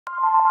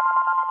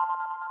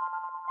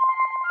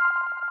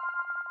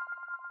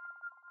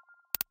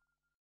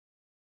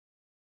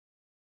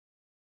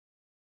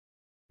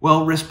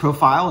Well, Risk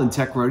Profile and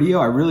Tech Rodeo,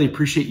 I really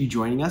appreciate you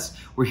joining us.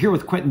 We're here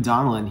with Quentin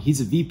Donnellan.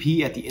 He's a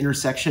VP at the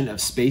intersection of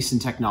space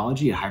and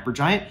technology at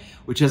Hypergiant,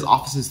 which has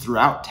offices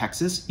throughout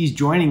Texas. He's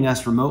joining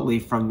us remotely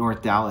from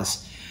North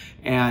Dallas,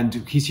 and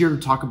he's here to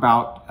talk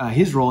about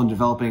his role in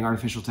developing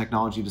artificial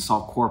technology to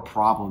solve core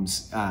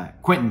problems.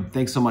 Quentin,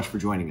 thanks so much for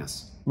joining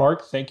us.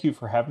 Mark, thank you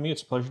for having me.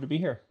 It's a pleasure to be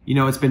here. You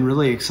know, it's been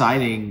really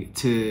exciting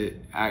to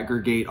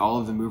aggregate all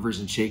of the movers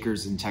and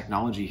shakers in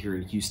technology here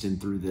in Houston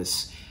through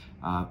this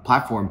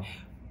platform.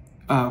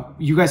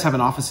 You guys have an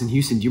office in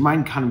Houston. Do you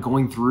mind kind of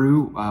going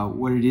through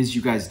what it is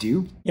you guys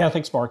do? Yeah,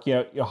 thanks, Mark.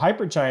 Yeah,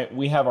 Hypergiant,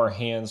 we have our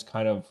hands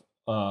kind of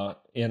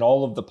in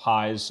all of the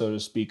pies, so to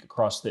speak,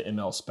 across the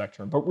ML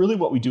spectrum. But really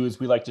what we do is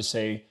we like to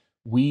say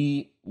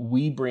we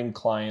bring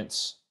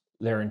clients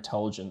their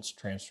intelligence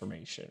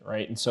transformation,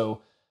 right? And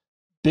so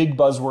big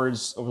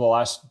buzzwords over the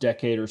last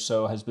decade or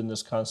so has been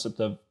this concept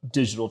of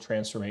digital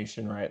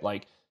transformation, right?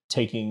 Like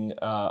taking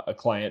a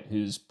client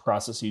whose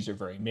processes are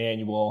very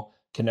manual,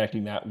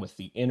 connecting that with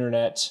the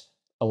internet,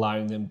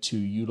 allowing them to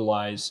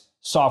utilize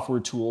software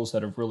tools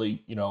that have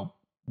really,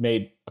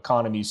 made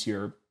economies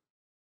here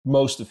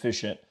most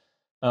efficient.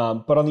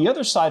 But on the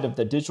other side of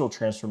the digital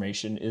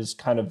transformation is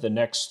kind of the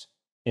next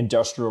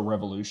industrial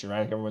revolution, right?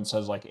 Like everyone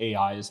says like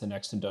AI is the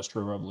next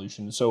industrial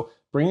revolution. So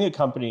bringing a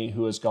company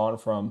who has gone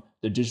from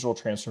the digital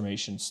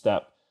transformation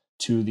step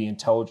to the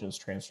intelligence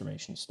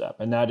transformation step,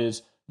 and that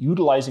is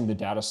utilizing the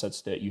data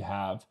sets that you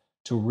have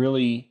to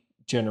really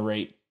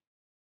generate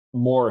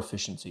more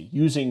efficiency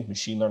using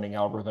machine learning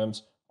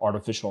algorithms,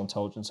 artificial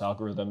intelligence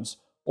algorithms,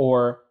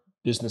 or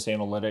business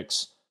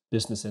analytics,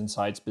 business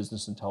insights,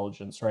 business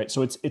intelligence, right?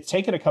 So it's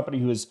taken a company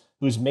who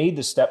has made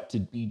the step to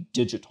be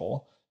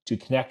digital, to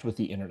connect with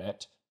the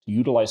internet, to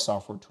utilize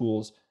software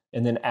tools,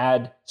 and then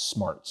add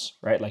smarts,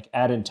 right? Like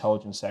add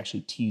intelligence to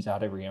actually tease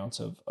out every ounce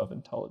of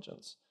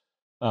intelligence.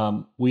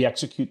 We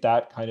execute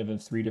that kind of in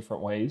three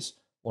different ways.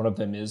 One of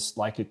them is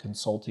like a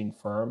consulting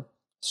firm,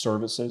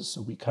 services.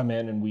 So we come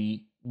in and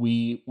we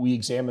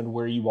examine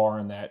where you are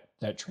in that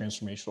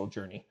transformational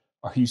journey.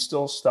 Are you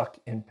still stuck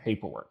in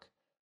paperwork?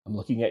 I'm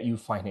looking at you,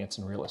 finance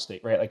and real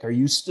estate, right? Like, are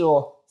you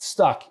still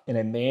stuck in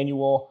a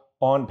manual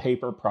on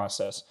paper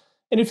process?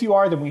 And if you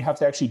are, then we have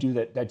to actually do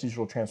that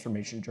digital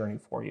transformation journey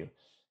for you.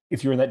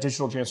 If you're in that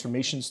digital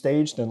transformation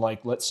stage, then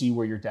let's see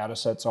where your data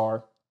sets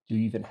are. Do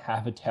you even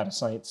have a data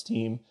science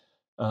team?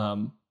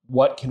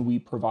 What can we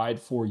provide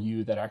for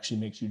you that actually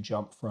makes you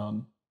jump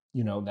from,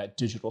 that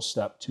digital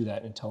step to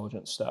that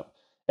intelligence step?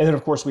 And then,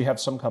 of course, we have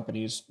some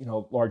companies,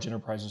 large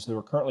enterprises that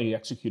are currently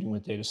executing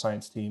with data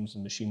science teams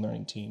and machine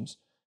learning teams.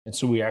 And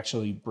so we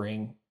actually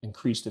bring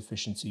increased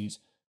efficiencies,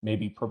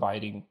 maybe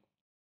providing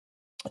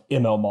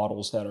ML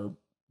models that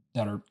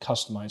are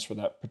customized for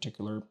that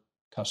particular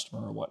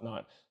customer or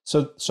whatnot.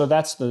 So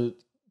that's the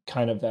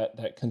kind of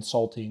that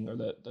consulting or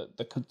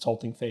the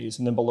consulting phase.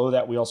 And then below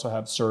that, we also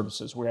have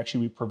services where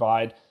actually we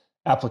provide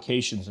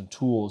applications and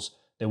tools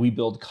that we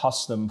build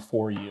custom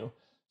for you.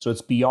 So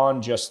it's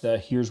beyond just the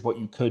here's what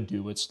you could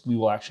do. We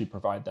will actually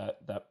provide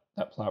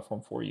that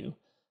platform for you.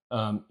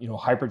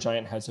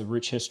 Hypergiant has a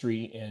rich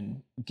history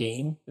in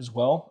game as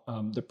well.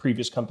 The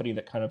previous company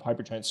that kind of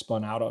Hypergiant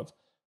spun out of,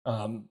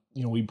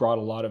 we brought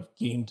a lot of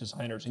game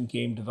designers and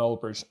game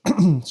developers.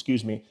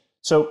 Excuse me.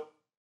 So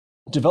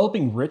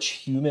developing rich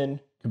human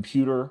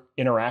computer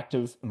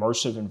interactive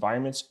immersive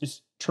environments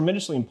is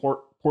tremendously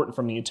important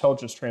from the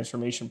intelligence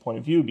transformation point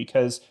of view,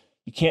 because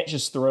you can't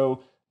just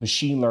throw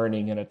machine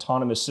learning and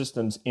autonomous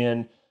systems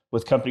in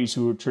with companies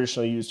who have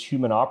traditionally used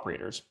human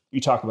operators.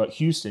 You talk about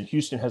Houston.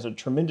 Houston has a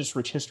tremendous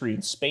rich history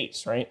in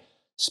space, right?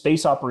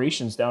 Space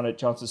operations down at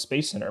Johnson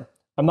Space Center.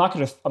 I'm not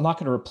going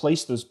to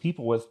replace those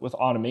people with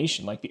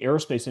automation. Like the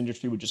aerospace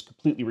industry would just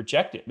completely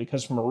reject it,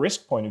 because from a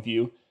risk point of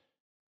view,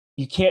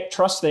 you can't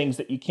trust things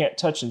that you can't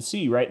touch and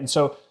see, right? And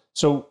so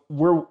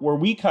where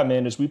we come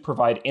in is we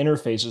provide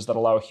interfaces that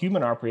allow a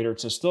human operator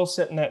to still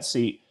sit in that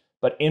seat,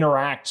 but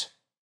interact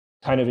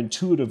kind of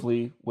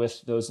intuitively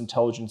with those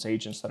intelligence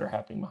agents that are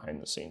happening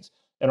behind the scenes.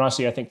 And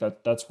honestly, I think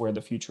that's where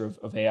the future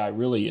of AI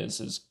really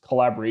is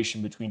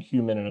collaboration between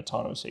human and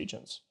autonomous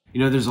agents.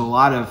 There's a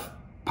lot of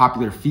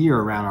popular fear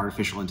around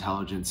artificial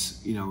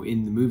intelligence.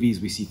 In the movies,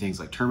 we see things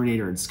like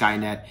Terminator and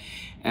Skynet.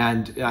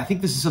 And I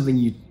think this is something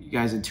you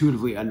guys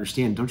intuitively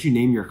understand. Don't you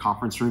name your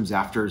conference rooms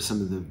after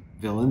some of the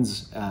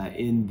villains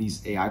in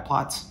these AI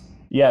plots?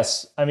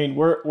 Yes. I mean,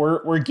 we're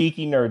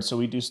geeky nerds, so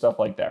we do stuff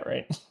like that,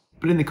 right?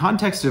 But in the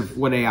context of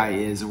what AI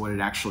is and what it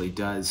actually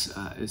does,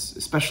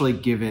 especially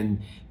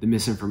given the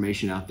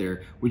misinformation out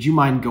there, would you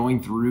mind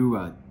going through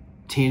a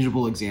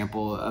tangible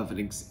example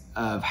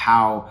of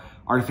how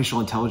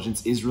artificial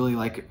intelligence is really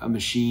like a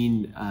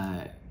machine,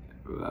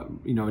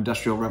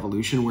 industrial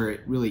revolution, where it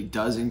really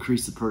does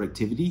increase the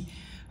productivity,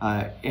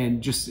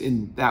 and just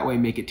in that way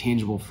make it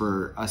tangible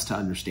for us to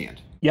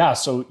understand? Yeah.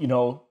 So,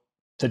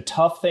 the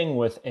tough thing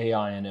with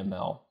AI and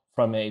ML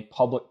from a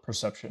public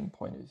perception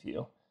point of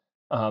view,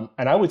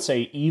 And I would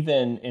say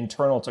even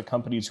internal to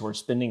companies who are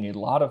spending a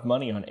lot of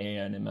money on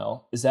AI and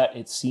ML is that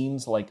it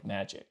seems like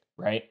magic,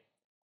 right?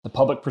 The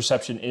public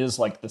perception is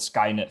like the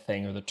Skynet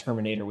thing or the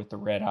Terminator with the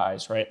red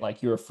eyes, right?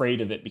 Like you're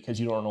afraid of it because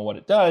you don't know what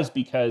it does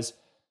because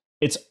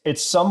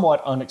it's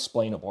somewhat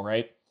unexplainable,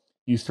 right?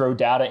 You throw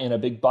data in a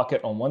big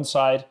bucket on one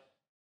side,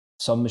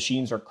 some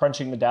machines are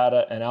crunching the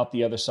data, and out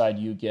the other side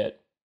you get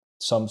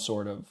some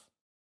sort of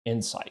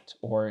insight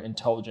or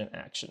intelligent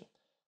action.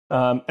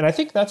 And I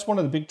think that's one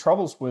of the big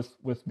troubles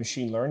with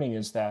machine learning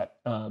is that,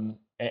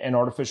 and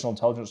artificial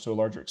intelligence to a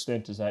larger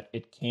extent, is that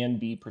it can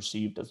be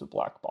perceived as a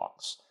black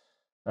box.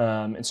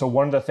 And so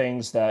one of the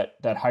things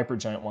that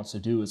Hypergiant wants to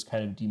do is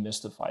kind of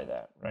demystify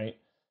that, right?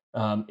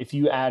 If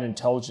you add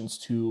intelligence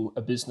to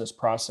a business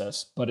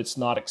process, but it's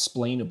not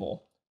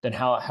explainable, then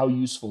how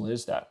useful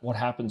is that? What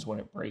happens when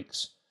it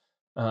breaks?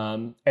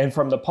 And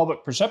from the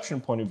public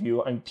perception point of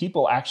view, I mean,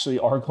 people actually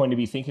are going to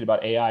be thinking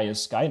about AI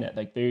as Skynet.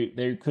 Like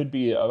there could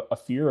be a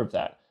fear of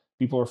that.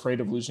 People are afraid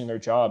of losing their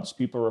jobs.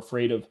 People are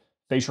afraid of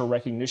facial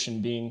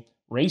recognition being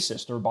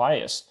racist or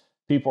biased.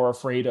 People are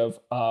afraid of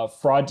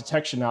fraud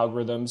detection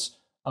algorithms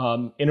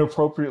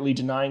inappropriately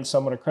denying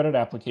someone a credit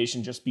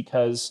application just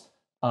because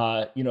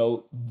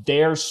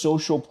their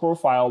social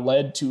profile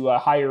led to a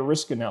higher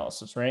risk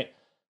analysis, right?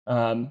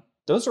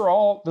 Those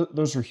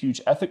are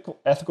huge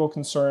ethical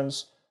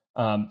concerns.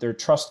 They're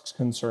trust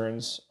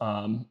concerns,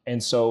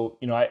 and so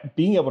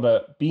being able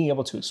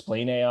to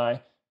explain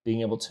AI,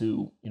 being able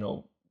to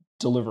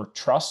deliver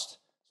trust,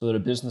 so that a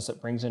business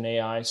that brings in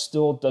AI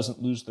still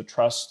doesn't lose the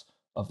trust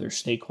of their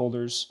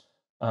stakeholders.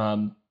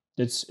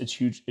 It's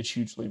huge. It's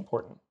hugely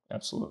important.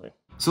 Absolutely.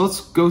 So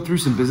let's go through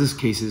some business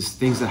cases,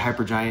 things that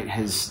Hypergiant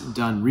has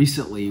done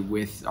recently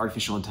with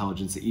artificial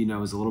intelligence that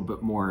is a little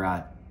bit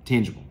more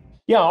tangible.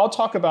 Yeah, I'll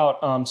talk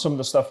about some of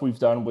the stuff we've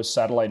done with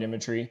satellite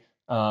imagery,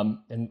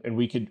 and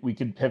we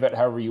could pivot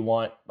however you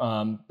want.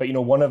 But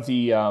one of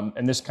the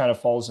and this kind of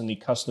falls in the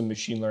custom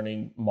machine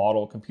learning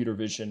model, computer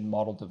vision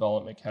model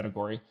development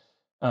category.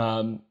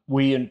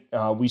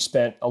 We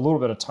spent a little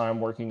bit of time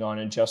working on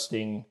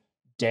ingesting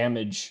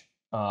damage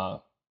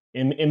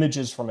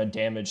images from a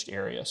damaged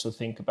area. So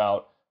think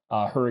about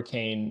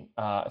Hurricane,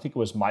 I think it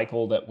was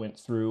Michael, that went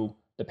through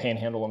the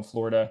Panhandle in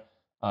Florida,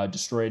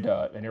 destroyed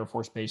an Air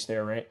Force base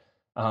there, right?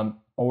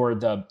 Or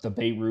the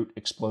Beirut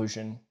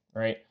explosion,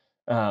 right?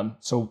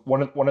 So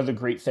one of the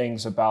great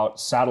things about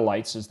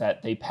satellites is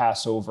that they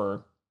pass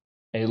over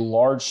a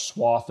large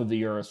swath of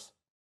the Earth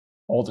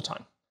all the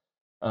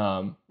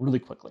time, really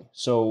quickly.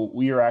 So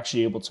we are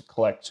actually able to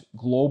collect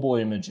global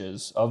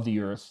images of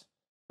the Earth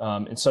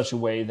in such a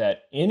way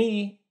that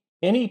any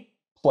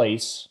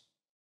place,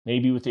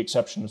 maybe with the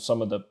exception of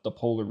some of the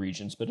polar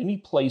regions, but any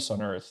place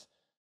on Earth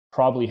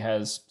probably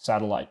has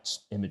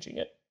satellites imaging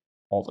it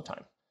all the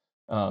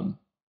time,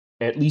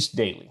 at least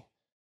daily.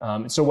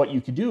 And so what you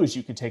could do is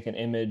you could take an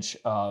image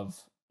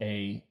of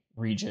a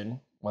region,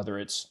 whether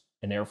it's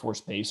an Air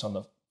Force base on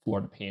the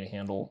Florida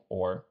Panhandle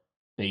or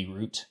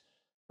Beirut,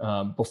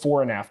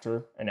 before and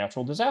after a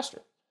natural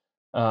disaster.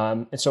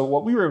 And so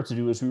what we were able to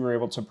do is we were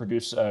able to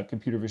produce a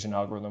computer vision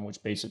algorithm,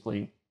 which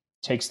basically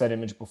takes that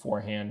image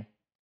beforehand,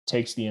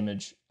 takes the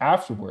image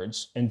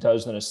afterwards, and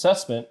does an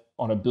assessment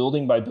on a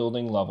building by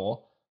building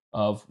level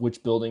of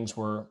which buildings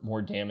were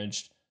more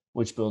damaged,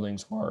 which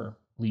buildings were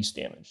least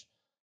damaged.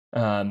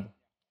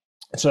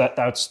 So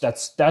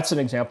that's an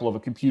example of a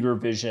computer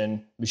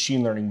vision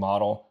machine learning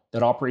model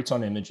that operates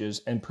on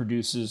images and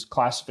produces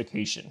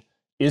classification.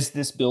 Is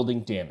this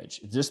building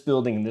damaged? Is this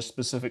building in this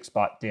specific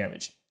spot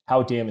damaged?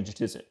 How damaged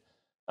is it?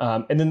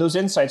 And then those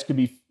insights could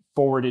be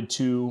forwarded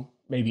to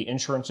maybe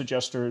insurance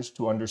adjusters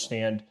to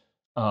understand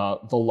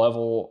the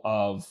level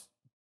of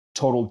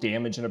total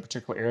damage in a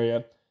particular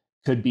area.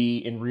 Could be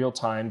in real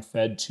time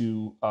fed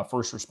to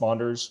first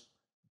responders,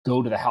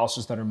 go to the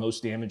houses that are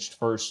most damaged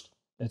first,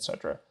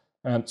 etc.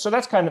 So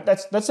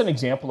that's an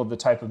example of the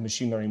type of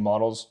machine learning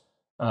models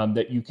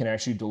that you can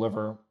actually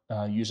deliver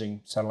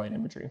using satellite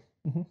imagery.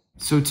 Mm-hmm.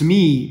 So to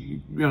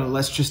me,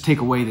 let's just take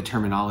away the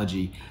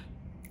terminology.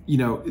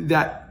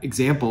 That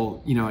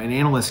example, an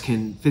analyst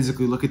can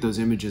physically look at those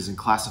images and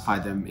classify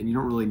them, and you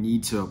don't really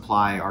need to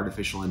apply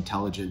artificial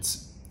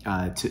intelligence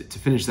to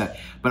finish that.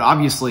 But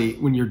obviously,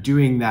 when you're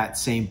doing that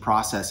same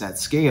process at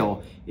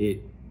scale,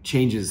 it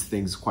changes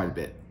things quite a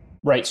bit.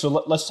 Right. So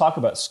let's talk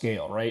about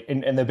scale, right?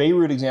 And the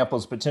Beirut example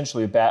is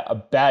potentially a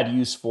bad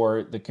use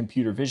for the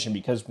computer vision,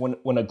 because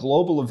when a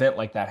global event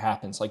like that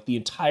happens, like the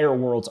entire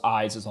world's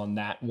eyes is on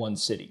that one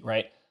city,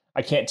 right?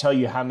 I can't tell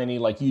you how many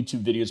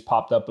YouTube videos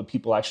popped up of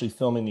people actually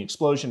filming the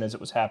explosion as it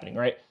was happening,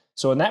 right?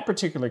 So in that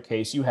particular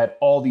case, you had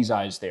all these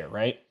eyes there,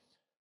 right?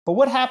 But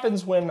what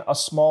happens when a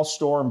small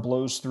storm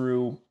blows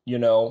through,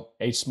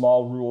 a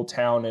small rural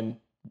town in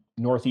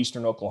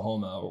northeastern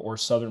Oklahoma or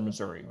southern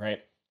Missouri,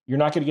 right? You're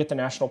not going to get the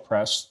national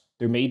press.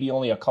 There may be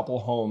only a couple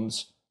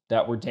homes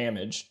that were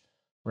damaged,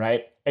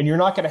 right? And you're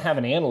not going to have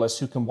an analyst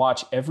who can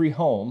watch every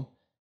home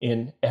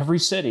in every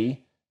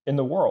city in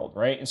the world,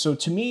 right? And so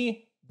to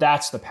me,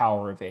 that's the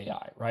power of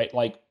AI, right?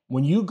 Like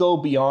when you go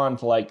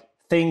beyond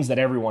things that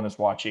everyone is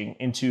watching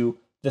into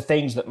the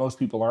things that most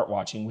people aren't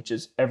watching, which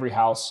is every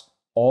house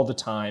all the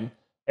time.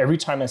 Every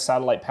time a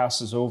satellite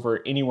passes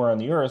over anywhere on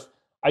the earth,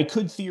 I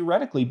could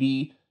theoretically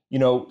be,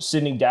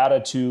 sending data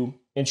to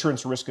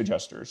insurance risk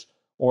adjusters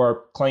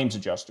or claims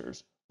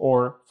adjusters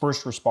or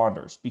first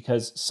responders,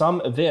 because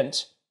some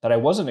event that I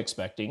wasn't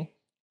expecting,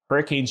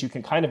 hurricanes you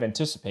can kind of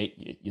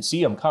anticipate, you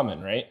see them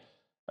coming, right?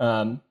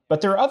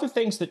 But there are other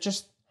things that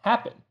just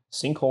happen.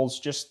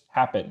 Sinkholes just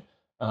happen.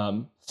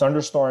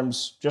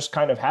 Thunderstorms just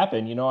kind of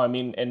happen,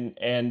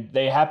 and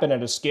they happen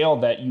at a scale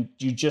that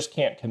you just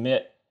can't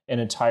commit an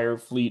entire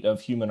fleet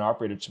of human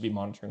operators to be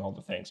monitoring all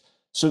the things.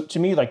 So to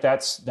me, like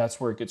that's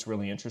where it gets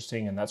really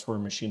interesting, and that's where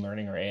machine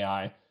learning or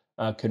AI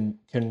can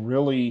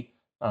really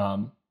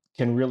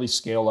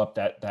scale up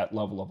that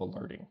level of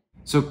alerting.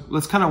 So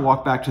let's kind of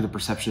walk back to the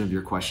perception of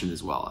your question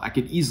as well. I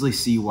could easily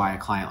see why a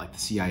client like the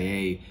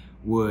CIA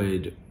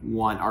would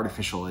want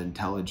artificial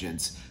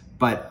intelligence,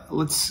 but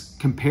let's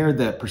compare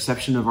the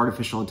perception of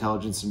artificial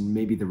intelligence and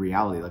maybe the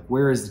reality. Like,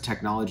 where is the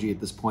technology at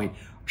this point?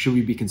 Should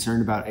we be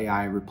concerned about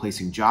AI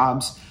replacing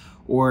jobs?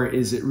 Or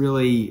is it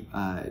really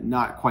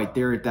not quite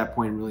there at that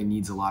point? It really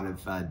needs a lot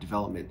of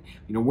development.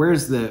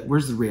 Where's the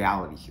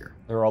reality here?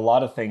 There are a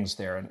lot of things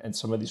there, and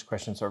some of these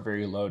questions are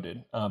very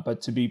loaded.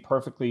 But to be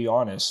perfectly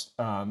honest,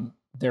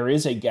 there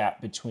is a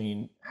gap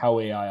between how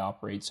AI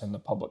operates and the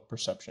public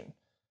perception.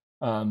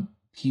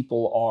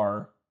 People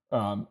are,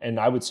 and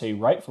I would say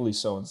rightfully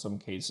so in some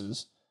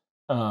cases,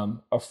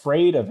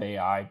 afraid of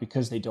AI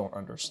because they don't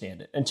understand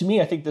it. And to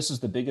me, I think this is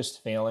the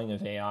biggest failing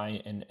of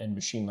AI and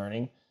machine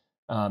learning.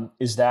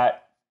 Is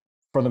that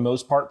for the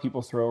most part,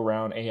 people throw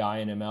around AI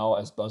and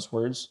ML as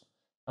buzzwords.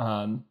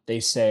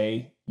 They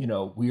say,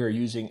 we are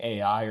using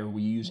AI or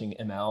we using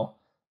ML.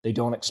 They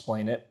don't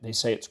explain it. They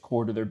say it's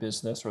core to their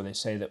business, or they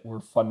say that we're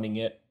funding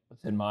it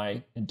within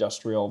my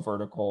industrial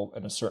vertical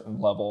at a certain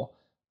level.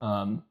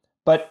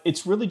 But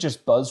it's really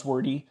just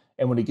buzzwordy.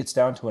 And when it gets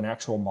down to an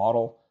actual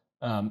model,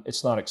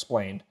 it's not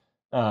explained.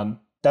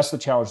 That's the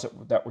challenge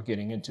that we're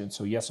getting into. And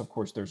so, yes, of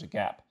course, there's a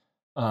gap.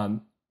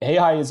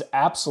 AI is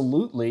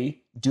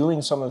absolutely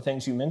doing some of the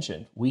things you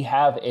mentioned. We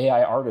have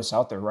AI artists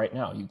out there right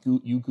now.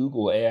 You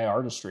Google AI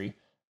artistry.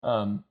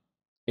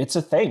 It's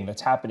a thing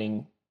that's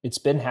happening. It's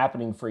been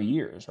happening for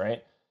years,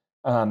 right?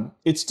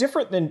 It's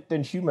different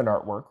than human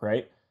artwork,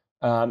 right?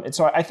 And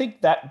so I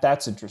think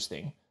that's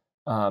interesting.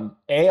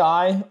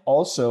 AI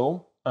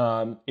also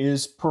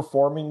is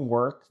performing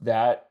work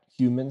that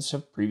humans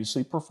have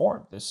previously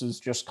performed. This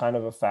is just kind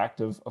of a fact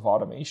of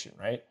automation,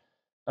 right?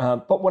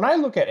 But when I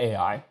look at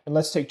AI, and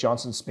let's take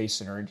Johnson Space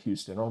Center in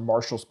Houston or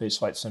Marshall Space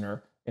Flight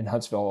Center in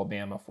Huntsville,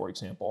 Alabama, for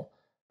example,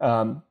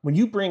 when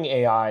you bring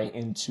AI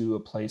into a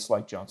place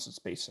like Johnson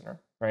Space Center,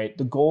 right,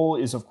 the goal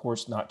is, of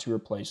course, not to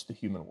replace the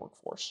human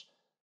workforce.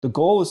 The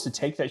goal is to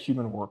take that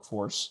human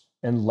workforce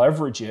and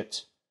leverage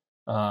it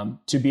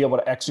to be able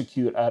to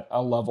execute at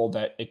a level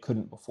that it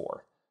couldn't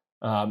before.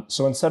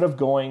 So instead of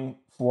going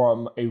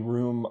from a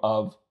room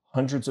of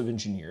hundreds of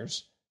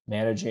engineers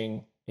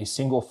managing a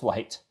single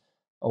flight,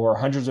 or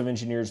hundreds of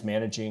engineers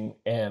managing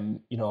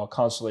a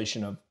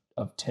constellation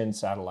of 10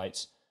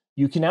 satellites,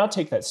 you can now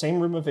take that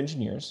same room of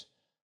engineers,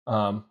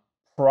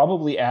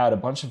 probably add a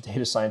bunch of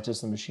data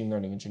scientists and machine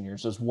learning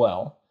engineers as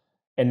well,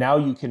 and now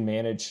you can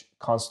manage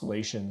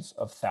constellations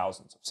of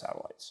thousands of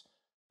satellites.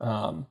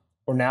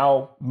 Or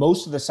now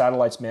most of the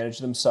satellites manage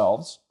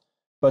themselves,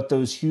 but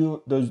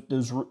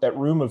that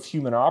room of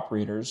human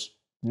operators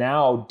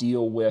now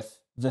deal with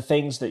the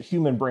things that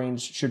human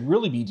brains should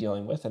really be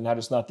dealing with, and that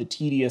is not the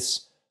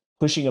tedious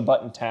pushing a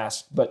button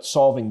task, but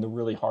solving the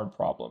really hard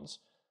problems.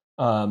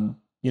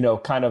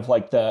 Kind of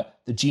like the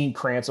Gene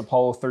Kranz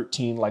Apollo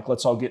 13, like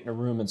let's all get in a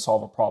room and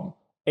solve a problem.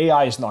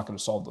 AI is not going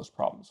to solve those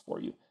problems for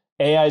you.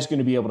 AI is going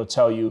to be able to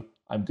tell you,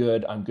 I'm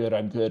good.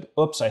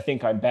 Oops, I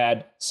think I'm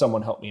bad.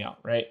 Someone help me out,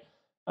 right?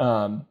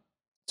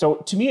 So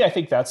to me, I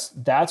think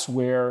that's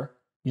where,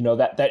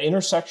 that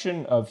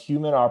intersection of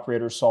human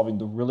operators solving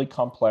the really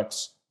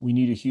complex, we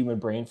need a human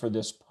brain for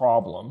this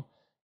problem,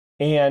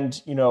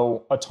 and,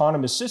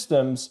 autonomous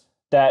systems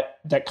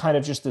that kind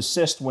of just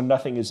assist when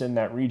nothing is in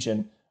that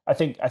region. I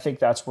think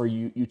that's where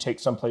you take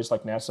someplace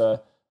like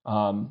NASA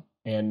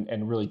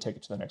and really take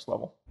it to the next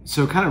level.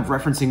 So kind of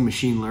referencing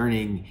machine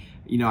learning,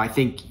 I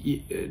think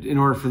in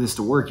order for this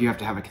to work, you have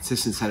to have a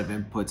consistent set of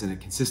inputs and a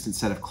consistent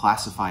set of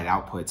classified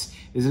outputs.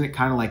 Isn't it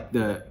kind of like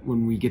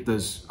when we get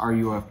those, are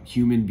you a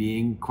human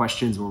being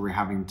questions where we're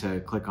having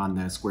to click on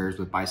the squares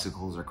with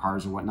bicycles or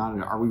cars or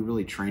whatnot? Are we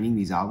really training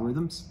these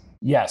algorithms?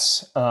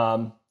 Yes,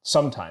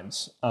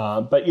 sometimes,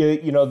 but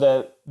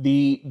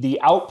the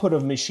output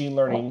of machine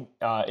learning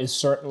is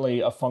certainly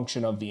a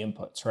function of the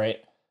inputs,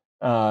 right?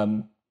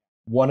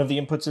 One of the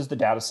inputs is the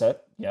data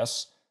set,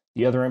 yes.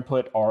 The other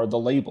input are the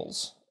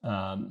labels.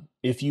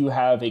 If you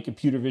have a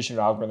computer vision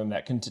algorithm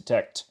that can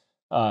detect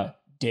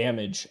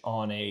damage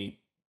on a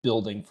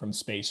building from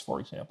space, for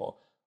example,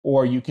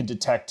 or you can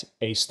detect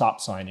a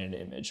stop sign in an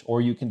image, or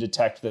you can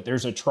detect that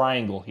there's a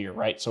triangle here,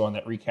 right? So on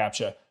that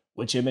reCAPTCHA,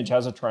 which image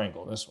has a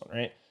triangle? This one,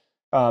 right?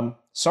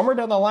 Somewhere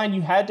down the line,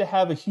 you had to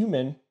have a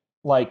human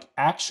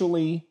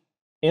actually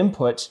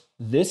input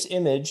this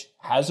image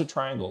has a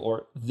triangle,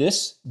 or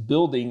this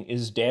building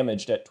is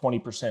damaged at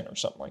 20% or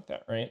something like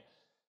that, right?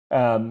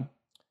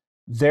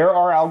 There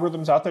are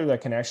algorithms out there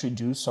that can actually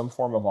do some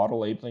form of auto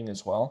labeling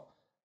as well.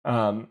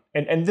 But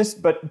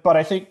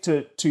I think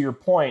to your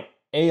point,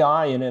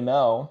 AI and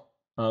ML,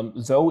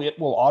 though it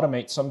will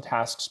automate some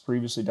tasks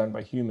previously done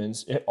by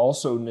humans, it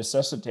also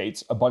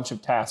necessitates a bunch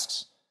of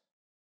tasks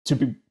to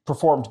be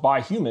performed by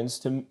humans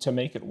to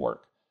make it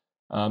work.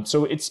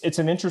 So it's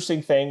an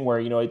interesting thing where,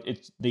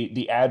 it's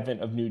the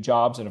advent of new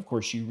jobs. And of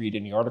course, you read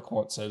in the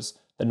article, it says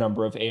the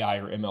number of AI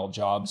or ML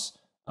jobs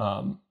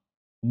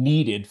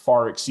needed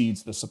far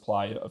exceeds the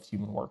supply of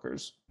human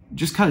workers.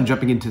 Just kind of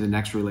jumping into the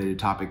next related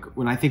topic,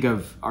 when I think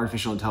of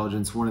artificial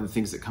intelligence, one of the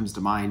things that comes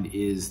to mind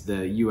is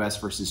the US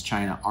versus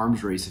China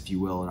arms race, if you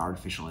will, in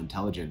artificial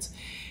intelligence.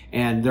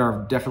 And there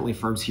are definitely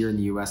firms here in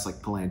the US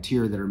like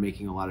Palantir that are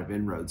making a lot of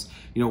inroads.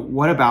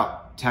 What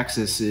about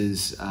Texas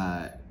is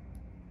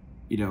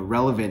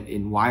relevant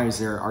in why is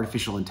there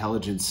artificial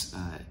intelligence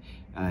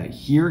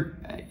here?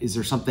 Is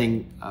there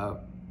something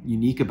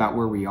unique about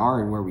where we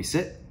are and where we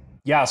sit?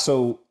 Yeah,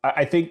 so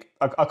I think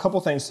a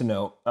couple things to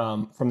note.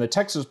 From the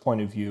Texas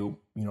point of view,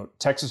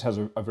 Texas has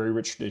a very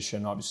rich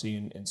tradition, obviously,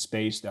 in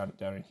space down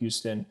in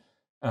Houston.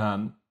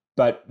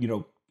 But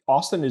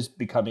Austin is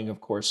becoming,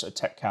 of course, a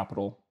tech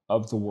capital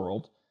of the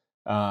world.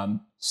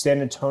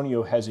 San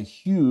Antonio has a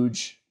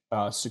huge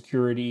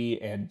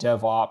security and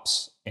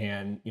DevOps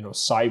and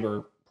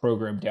cyber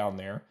program down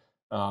there,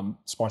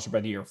 sponsored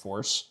by the Air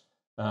Force.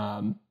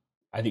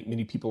 I think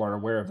many people aren't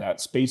aware of that.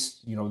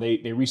 Space,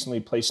 they recently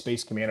placed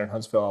Space Command in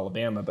Huntsville,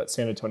 Alabama, but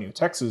San Antonio,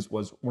 Texas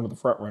was one of the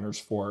front runners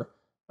for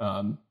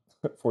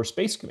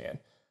Space Command.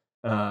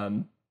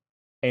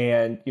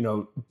 And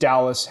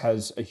Dallas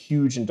has a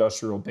huge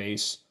industrial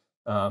base.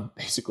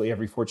 Basically,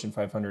 every Fortune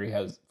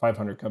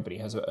 500 company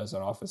has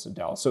an office in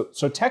Dallas.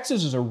 So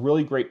Texas is a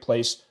really great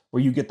place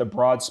where you get the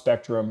broad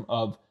spectrum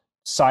of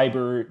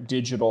cyber,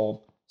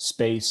 digital,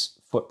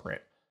 space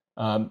footprint.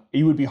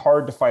 It would be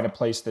hard to find a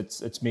place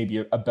that's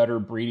maybe a better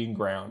breeding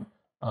ground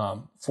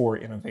for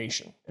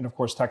innovation. And of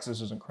course, Texas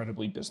is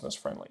incredibly business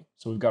friendly.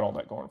 So we've got all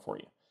that going for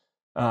you.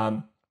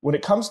 When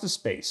it comes to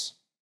space,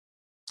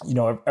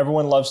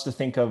 everyone loves to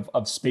think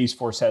of Space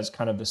Force as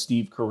kind of the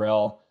Steve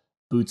Carell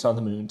boots on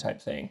the moon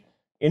type thing.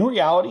 In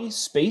reality,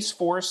 Space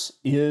Force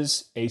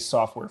is a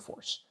software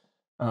force.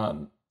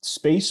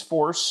 Space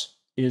Force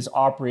is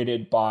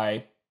operated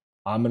by,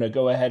 I'm going to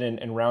go ahead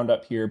and round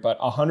up here, but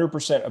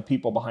 100% of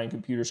people behind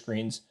computer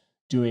screens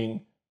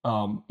doing,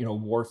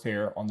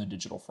 warfare on the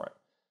digital front.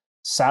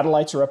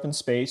 Satellites are up in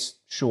space,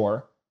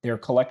 sure. They're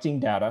collecting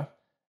data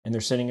and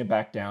they're sending it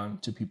back down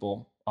to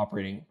people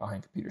operating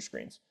behind computer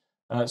screens.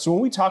 So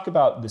when we talk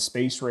about the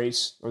space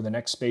race or the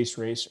next space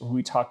race, or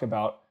we talk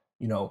about,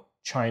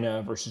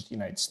 China versus the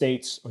United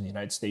States, or the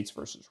United States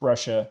versus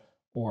Russia,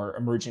 or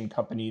emerging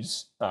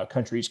countries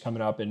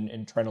coming up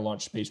and trying to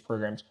launch space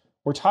programs,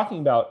 we're talking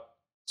about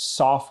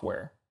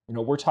software.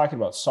 We're talking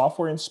about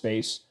software in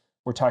space.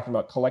 We're talking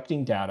about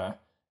collecting data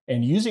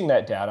and using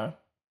that data.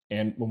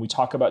 And when we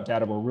talk about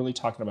data, we're really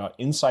talking about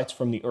insights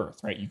from the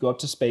Earth, right? You go up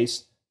to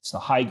space, it's the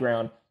high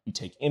ground. You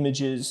take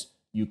images,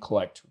 you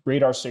collect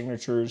radar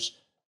signatures.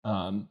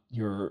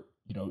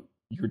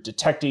 You're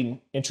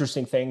detecting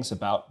interesting things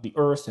about the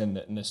Earth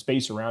and the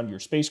space around your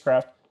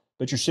spacecraft,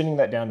 but you're sending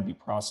that down to be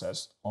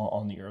processed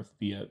on the Earth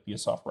via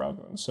software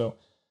algorithms. So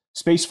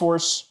Space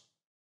Force,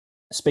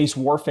 space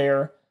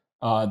warfare,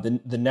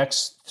 the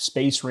next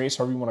space race,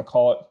 however you want to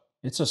call it,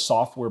 it's a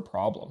software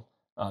problem.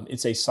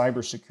 It's a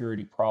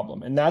cybersecurity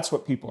problem. And that's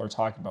what people are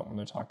talking about when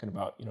they're talking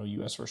about,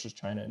 US versus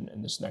China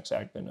and this next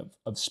advent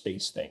of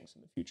space things in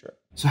the future.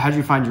 So how'd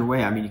you find your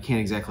way? I mean, you can't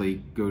exactly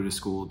go to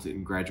school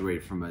and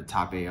graduate from a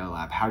top AI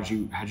lab. How'd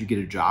you get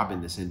a job in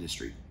this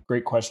industry?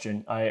 Great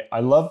question. I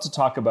love to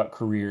talk about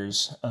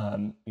careers.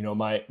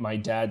 My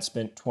dad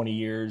spent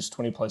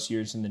 20 plus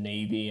years in the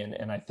Navy.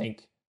 And I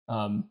think,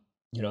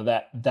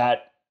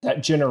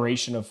 that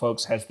generation of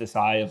folks has this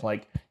eye of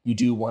like, you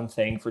do one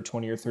thing for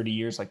 20 or 30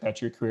 years, like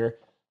that's your career.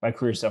 My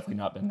career's definitely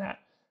not been that.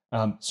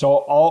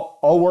 So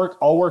I'll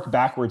work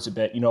backwards a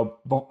bit.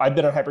 I've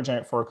been at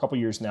Hypergiant for a couple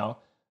years now.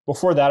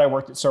 Before that, I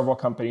worked at several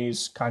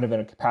companies, kind of in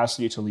a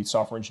capacity to lead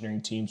software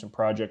engineering teams and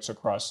projects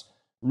across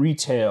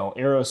retail,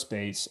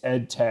 aerospace,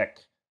 ed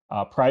tech,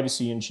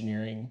 privacy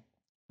engineering,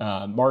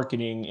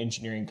 marketing,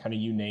 engineering, kind of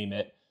you name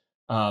it.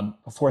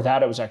 Before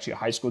that, I was actually a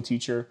high school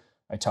teacher.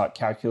 I taught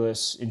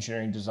calculus,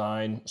 engineering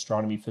design,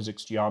 astronomy,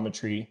 physics,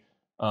 geometry.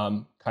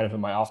 Kind of in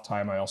my off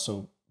time, I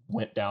also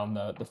went down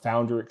the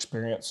founder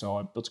experience. So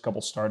I built a couple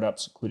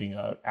startups, including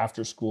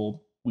after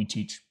school. We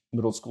teach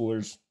middle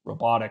schoolers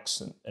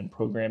robotics and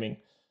programming.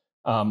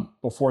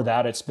 Before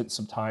that, I spent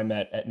some time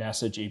at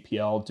NASA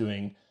JPL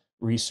doing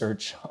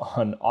research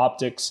on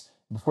optics.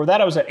 Before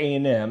that, I was at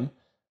A&M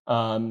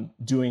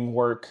doing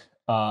work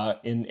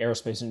in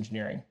aerospace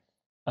engineering.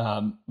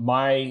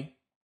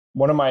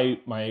 One of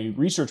my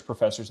research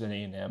professors at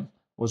A&M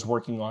was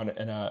working on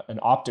an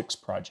optics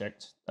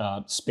project,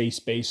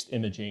 space-based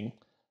imaging.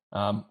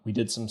 We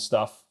did some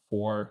stuff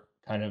for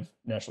kind of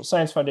National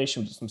Science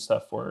Foundation, we did some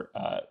stuff for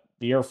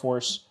the Air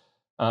Force.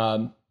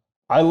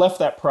 I left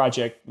that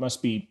project,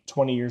 must be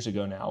 20 years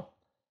ago now.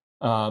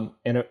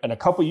 And a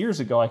couple years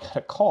ago, I got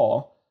a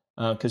call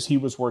because he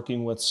was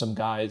working with some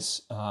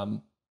guys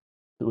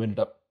who ended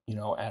up,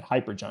 at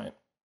Hypergiant.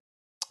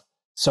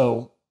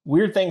 So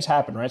weird things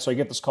happen, right? So I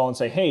get this call and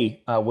say,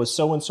 hey, was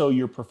so-and-so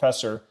your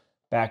professor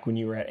back when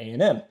you were at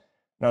A&M? And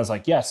I was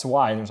like, yes,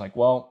 why? And he was like,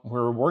 well,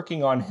 we're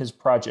working on his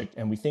project,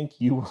 and we think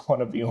you were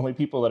one of the only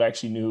people that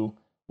actually knew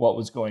what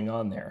was going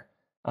on there.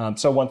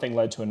 So one thing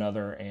led to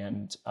another,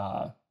 and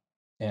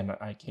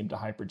I came to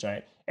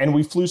Hypergiant. And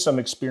we flew some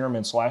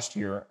experiments last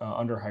year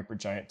under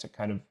Hypergiant to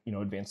kind of,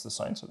 advance the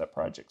science of that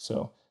project.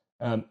 So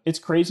it's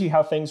crazy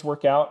how things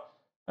work out.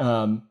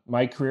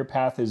 My career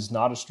path is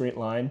not a straight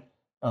line.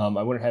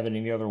 I wouldn't have it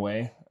any other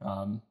way.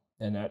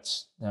 And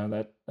that's kind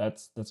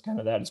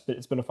of that.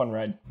 It's been a fun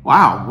ride.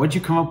 Wow. What'd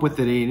you come up with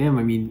at A&M?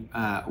 I mean,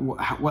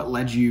 what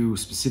led you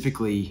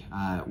specifically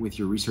with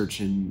your research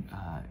in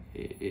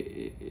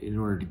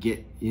order to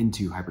get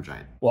into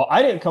Hypergiant? Well,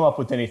 I didn't come up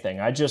with anything.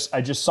 I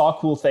just saw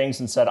cool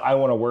things and said, I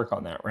want to work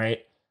on that.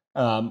 Right.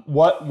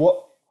 What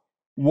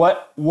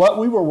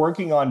we were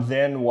working on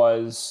then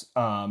was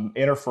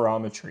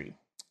interferometry.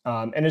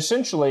 And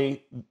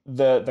essentially,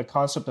 the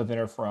concept of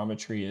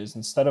interferometry is,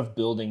 instead of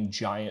building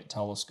giant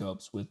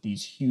telescopes with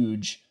these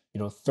huge,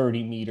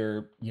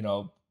 30-meter,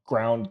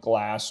 ground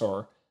glass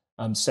or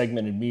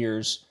segmented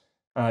mirrors,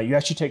 you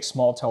actually take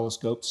small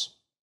telescopes,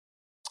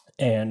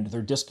 and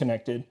they're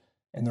disconnected,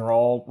 and they're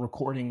all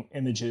recording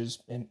images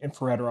in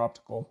infrared or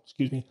optical,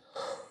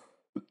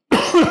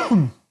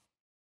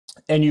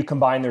 and you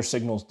combine their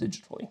signals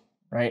digitally,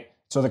 right?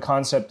 So the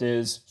concept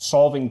is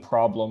solving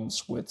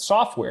problems with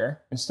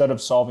software instead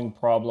of solving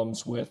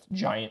problems with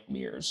giant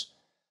mirrors.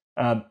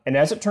 And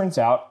as it turns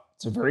out,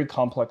 it's a very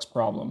complex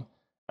problem.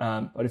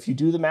 But if you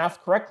do the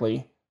math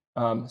correctly,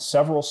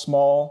 several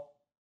small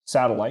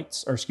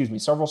telescopes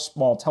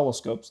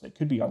that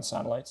could be on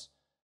satellites,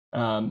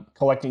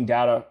 collecting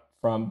data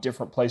from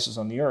different places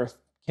on the Earth,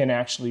 can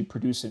actually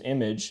produce an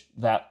image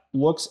that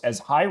looks as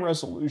high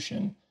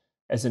resolution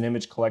as an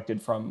image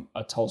collected from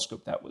a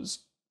telescope that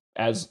was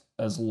as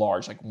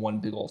large, like one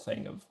big old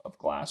thing of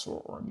glass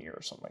or a mirror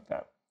or something like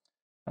that.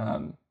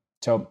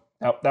 So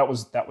that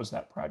was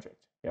that project.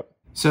 Yep.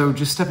 So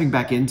just stepping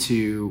back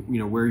into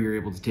where you're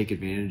able to take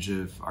advantage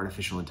of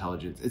artificial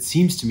intelligence, it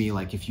seems to me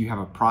like if you have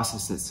a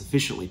process that's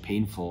sufficiently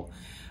painful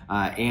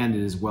and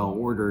it is well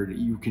ordered,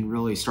 you can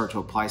really start to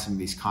apply some of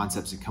these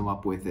concepts and come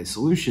up with a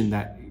solution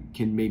that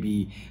can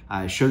maybe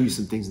show you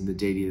some things in the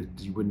data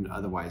that you wouldn't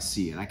otherwise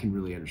see. And I can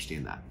really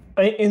understand that.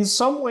 In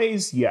some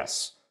ways,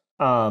 yes.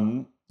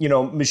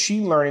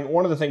 Machine learning,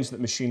 one of the things that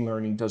machine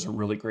learning does a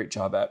really great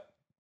job at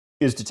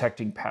is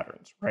detecting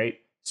patterns, right?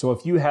 So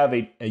if you have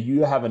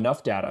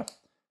enough data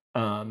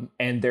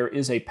and there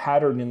is a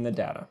pattern in the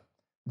data,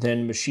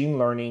 then machine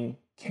learning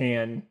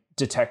can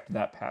detect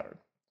that pattern.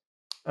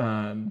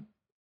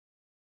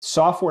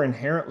 Software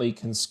inherently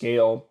can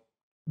scale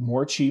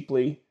more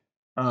cheaply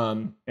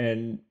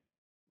and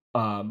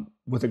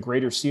with a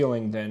greater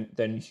ceiling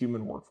than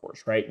human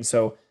workforce, right? And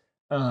so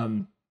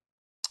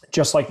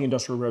just like the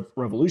Industrial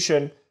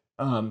Revolution,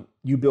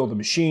 you build a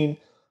machine,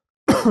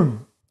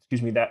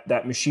 excuse me,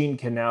 that machine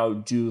can now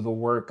do the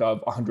work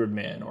of 100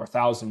 men or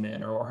 1,000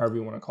 men or however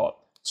you want to call it.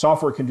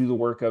 Software can do the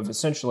work of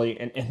essentially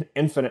an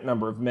infinite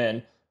number of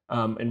men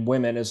and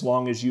women, as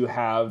long as you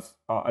have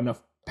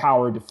enough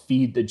power to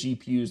feed the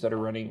GPUs that are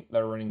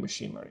running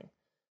machine learning.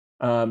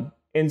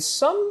 In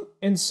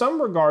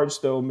some regards,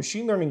 though,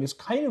 machine learning is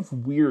kind of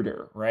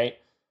weirder, right?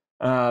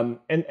 And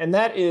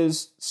that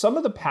is, some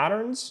of the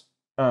patterns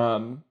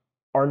are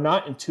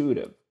not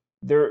intuitive.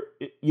 They're,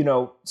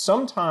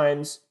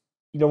 sometimes,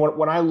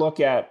 when I look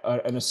at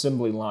an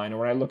assembly line, or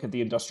when I look at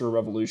the Industrial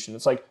Revolution,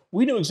 it's like,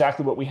 we knew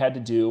exactly what we had to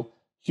do.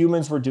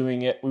 Humans were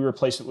doing it. We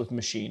replaced it with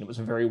machine. It was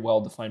a very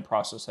well-defined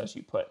process, as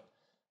you put.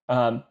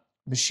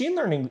 Machine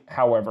learning,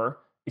 however,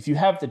 if you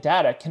have the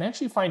data, can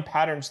actually find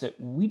patterns that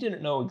we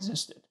didn't know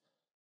existed.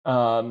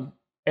 And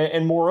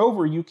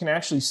moreover, you can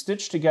actually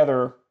stitch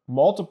together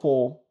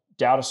multiple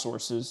data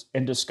sources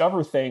and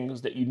discover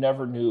things that you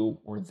never knew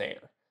were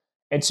there.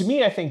 And to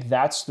me, I think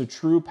that's the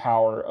true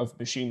power of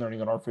machine learning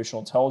and artificial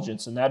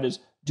intelligence, and that is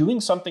doing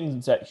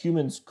something that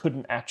humans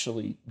couldn't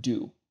actually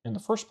do in the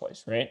first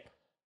place, right?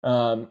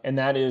 And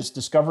that is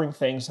discovering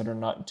things that are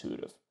not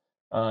intuitive,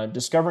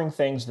 discovering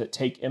things that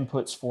take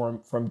inputs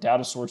from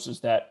data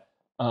sources that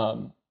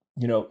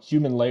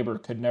human labor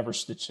could never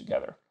stitch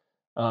together.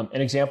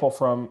 An example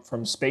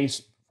from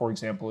space, for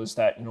example, is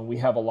that we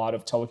have a lot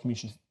of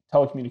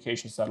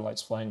telecommunication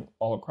satellites flying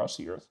all across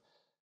the Earth.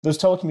 Those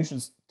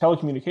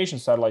telecommunication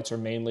satellites are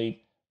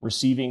mainly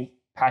receiving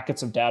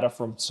packets of data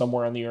from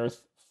somewhere on the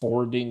Earth,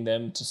 forwarding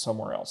them to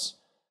somewhere else.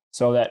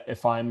 So that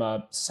if I'm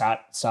a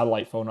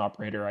satellite phone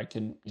operator, I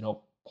can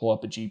pull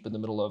up a Jeep in the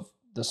middle of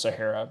the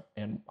Sahara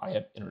and I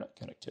have internet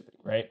connectivity,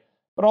 right?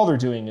 But all they're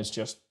doing is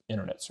just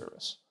internet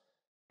service.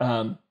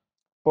 But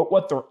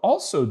what they're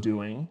also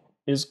doing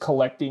is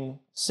collecting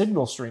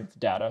signal strength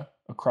data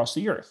across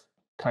the Earth,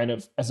 kind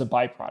of as a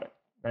byproduct,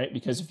 right?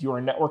 Because if you're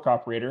a network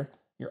operator,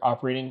 you're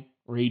operating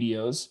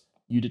radios,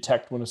 you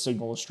detect when a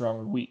signal is strong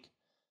or weak.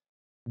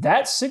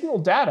 That signal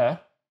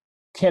data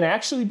can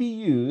actually be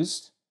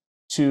used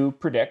to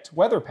predict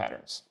weather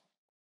patterns,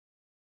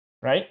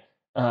 right?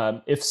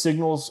 If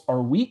signals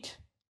are weak,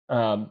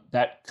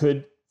 that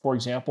could, for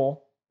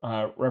example,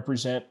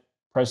 represent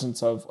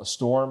presence of a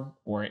storm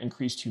or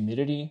increased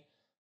humidity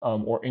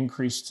or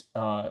increased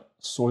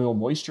soil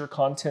moisture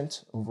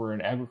content over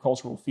an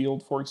agricultural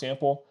field, for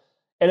example.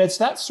 And it's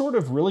that sort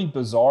of really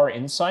bizarre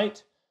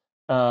insight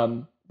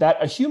that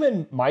a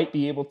human might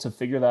be able to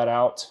figure that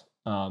out,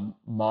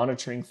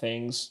 monitoring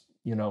things,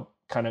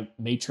 kind of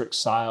matrix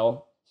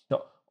style.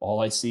 All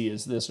I see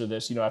is this or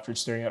this, after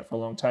staring at it for a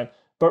long time.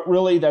 But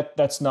really,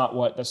 that's not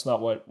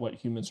what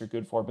humans are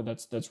good for. But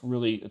that's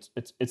really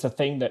it's a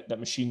thing that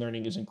machine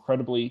learning is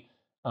incredibly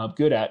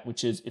good at,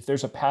 which is if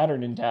there's a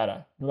pattern in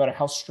data, no matter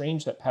how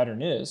strange that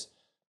pattern is,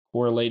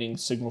 correlating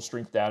signal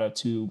strength data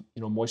to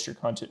moisture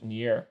content in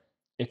the air,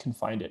 it can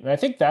find it. And I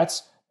think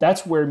that's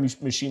where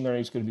machine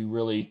learning is going to be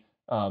really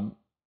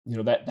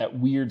that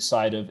weird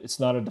side of it's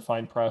not a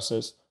defined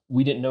process.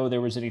 We didn't know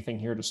there was anything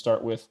here to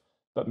start with,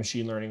 but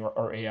machine learning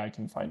or AI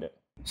can find it.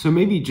 So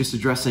maybe just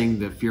addressing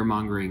the fear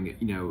mongering,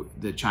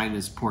 that China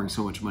is pouring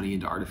so much money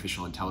into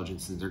artificial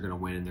intelligence and they're going to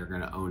win and they're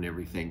going to own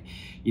everything.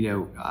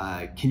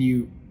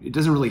 It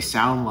doesn't really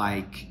sound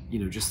like,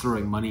 just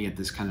throwing money at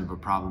this kind of a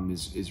problem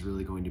is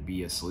really going to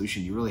be a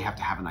solution. You really have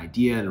to have an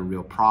idea and a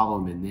real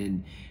problem and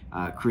then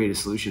create a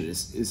solution.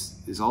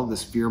 Is all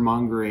this fear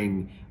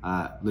mongering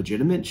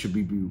legitimate? Should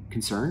we be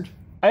concerned?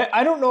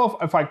 I don't know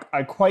if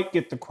I quite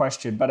get the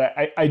question, but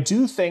I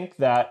do think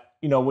that,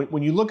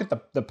 when you look at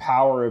the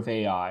power of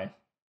AI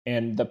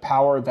and the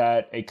power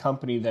that a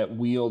company that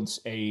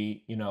wields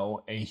a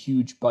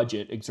huge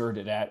budget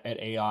exerted at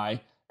AI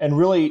and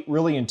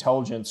really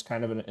intelligence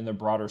kind of in the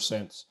broader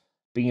sense,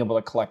 being able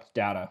to collect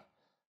data,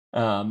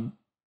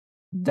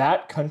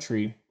 that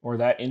country or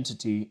that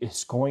entity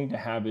is going to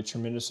have a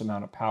tremendous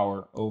amount of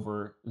power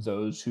over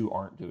those who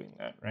aren't doing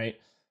that, right?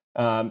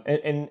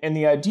 And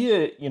the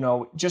idea,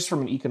 just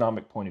from an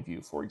economic point of view,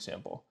 for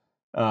example,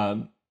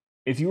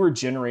 if you were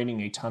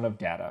generating a ton of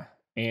data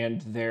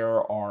and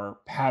there are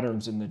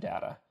patterns in the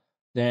data,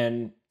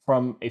 then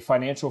from a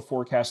financial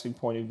forecasting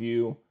point of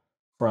view,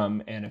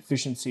 from an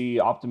efficiency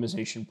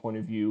optimization point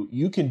of view,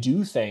 you can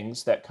do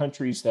things that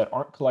countries that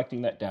aren't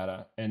collecting that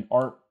data and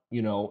aren't,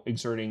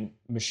 exerting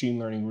machine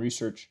learning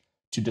research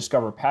to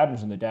discover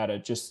patterns in the data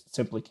just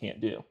simply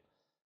can't do.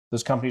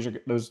 Those companies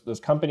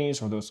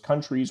or those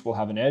countries will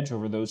have an edge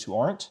over those who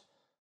aren't.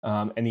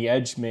 And the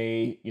edge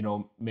may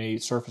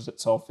surface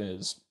itself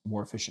as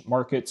more efficient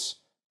markets,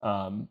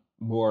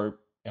 more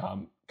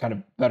kind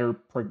of better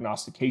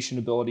prognostication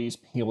abilities,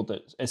 being able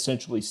to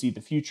essentially see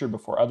the future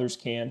before others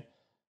can.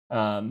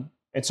 And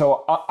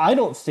so I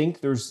don't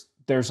think there's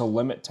a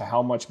limit to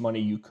how much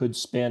money you could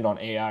spend on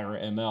AI or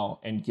ML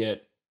and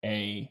get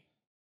a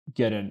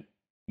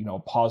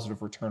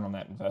positive return on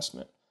that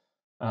investment.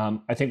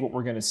 I think what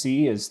we're going to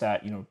see is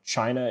that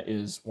China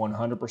is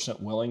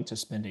 100% willing to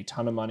spend a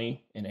ton of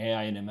money in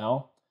AI and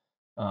ML.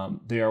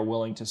 They are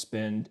willing to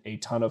spend a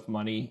ton of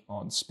money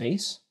on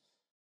space.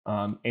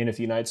 And if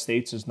the United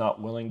States is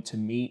not willing to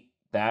meet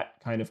that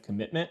kind of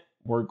commitment,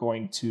 we're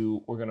going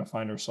to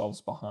find ourselves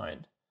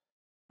behind.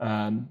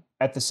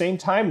 At the same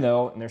time,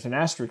 though, and there's an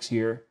asterisk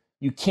here,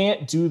 you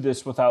can't do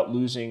this without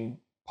losing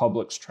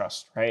public's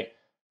trust, right?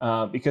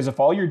 Because if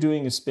all you're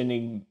doing is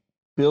spending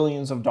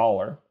billions of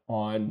dollars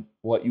on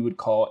what you would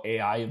call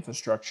AI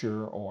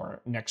infrastructure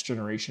or next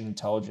generation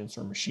intelligence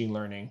or machine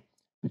learning,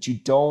 but you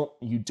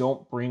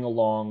don't bring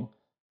along,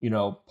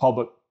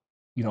 public,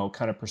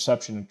 kind of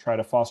perception and try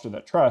to foster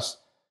that trust,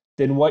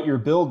 then what you're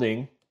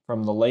building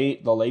from the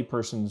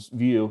layperson's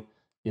view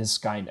is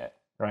Skynet,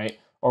 right?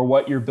 Or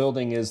what you're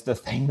building is the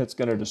thing that's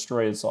going to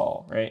destroy us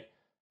all, right?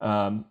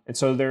 And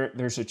so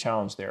there's a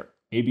challenge there.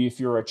 Maybe if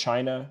you're a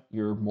China,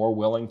 you're more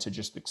willing to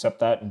just accept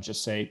that and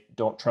just say,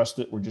 don't trust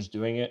it, we're just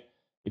doing it.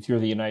 If you're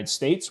the United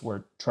States,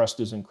 where trust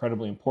is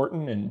incredibly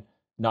important and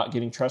not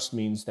getting trust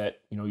means that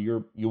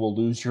you will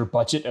lose your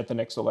budget at the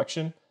next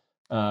election,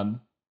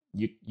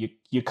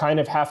 you kind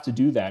of have to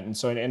do that. And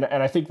so and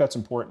I think that's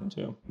important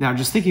too. Now,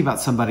 just thinking about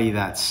somebody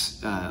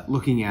that's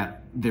looking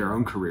at their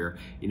own career,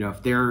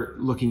 if they're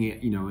looking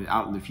at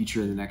out in the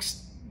future in the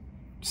next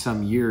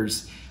some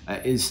years,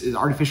 is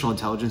artificial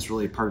intelligence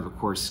really a part of a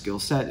core skill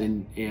set?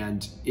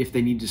 And if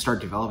they need to start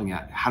developing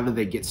that, how do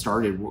they get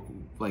started?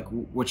 Like,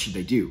 what should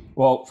they do?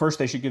 Well, first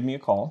they should give me a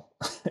call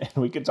and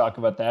we could talk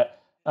about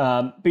that.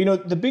 But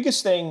the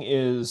biggest thing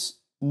is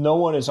no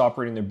one is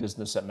operating their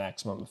business at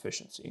maximum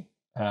efficiency.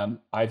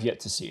 I've yet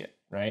to see it,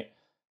 right?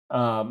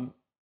 And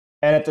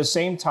at the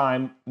same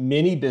time,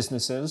 many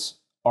businesses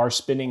are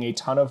spending a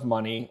ton of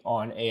money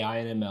on AI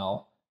and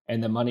ML,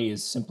 and the money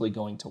is simply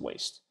going to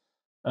waste.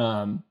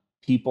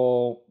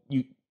 People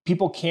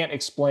can't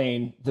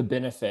explain the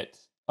benefit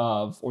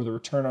of or the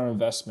return on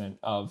investment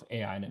of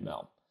AI and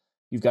ML.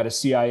 You've got a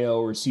CIO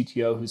or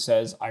CTO who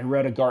says, I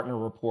read a Gartner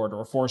report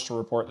or a Forrester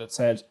report that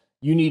says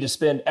you need to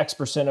spend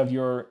X% of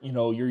your,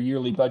 your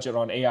yearly budget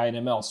on AI and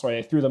ML. So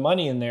I threw the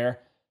money in there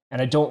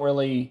and I don't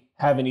really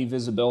have any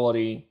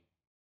visibility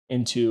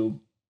into,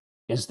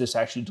 is this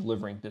actually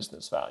delivering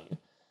business value?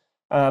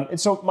 And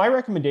so my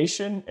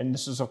recommendation, and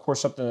this is of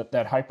course something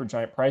that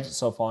Hypergiant prides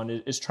itself on,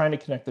 is trying to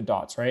connect the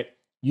dots, right?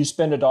 You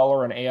spend $1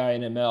 on AI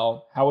and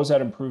ML, how is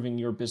that improving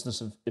your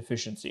business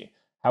efficiency?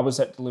 How is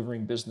that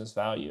delivering business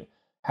value?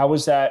 How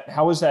is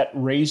that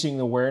raising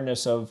the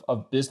awareness of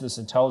business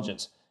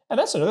intelligence? And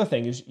that's another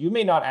thing, is you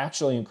may not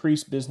actually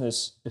increase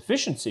business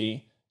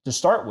efficiency to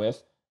start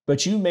with,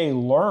 but you may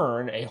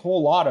learn a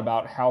whole lot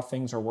about how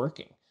things are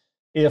working.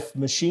 If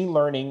machine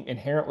learning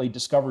inherently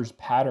discovers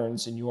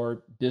patterns in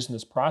your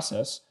business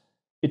process,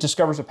 it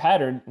discovers a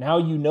pattern. Now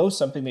you know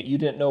something that you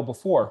didn't know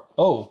before.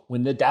 Oh,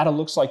 when the data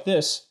looks like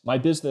this, my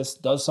business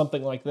does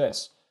something like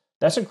this.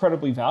 That's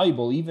incredibly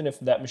valuable, even if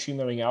that machine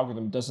learning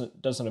algorithm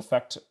doesn't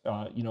affect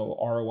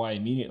ROI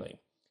immediately.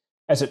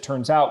 As it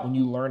turns out, when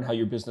you learn how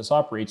your business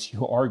operates,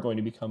 you are going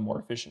to become more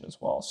efficient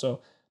as well. So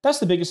that's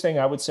the biggest thing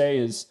I would say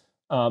is,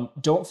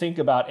 don't think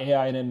about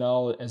AI and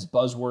ML as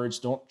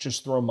buzzwords. Don't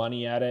just throw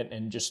money at it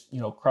and just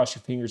cross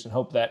your fingers and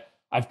hope that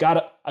I've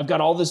got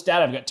all this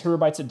data. I've got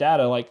terabytes of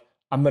data. Like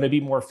I'm going to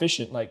be more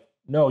efficient. Like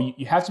no,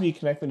 you have to be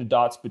connecting the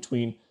dots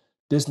between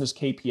business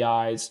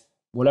KPIs,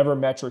 whatever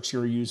metrics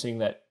you're using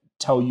that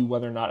tell you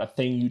whether or not a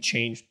thing you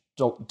changed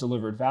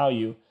delivered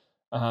value,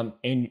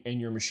 and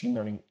your machine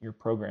learning, your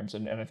programs.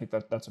 And I think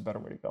that's a better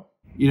way to go.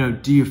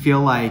 Do you feel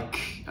like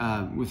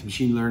with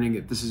machine learning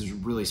that this is a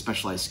really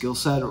specialized skill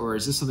set, or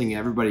is this something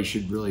everybody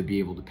should really be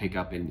able to pick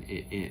up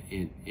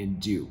and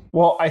do?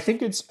 Well, I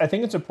think it's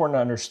important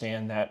to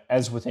understand that,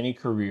 as with any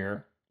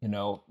career,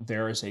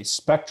 there is a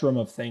spectrum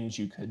of things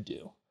you could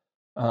do.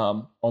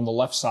 On the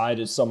left side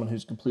is someone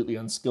who's completely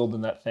unskilled in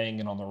that thing,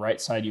 and on the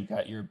right side you've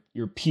got your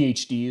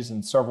PhDs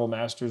and several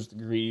master's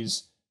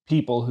degrees,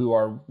 people who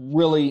are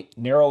really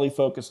narrowly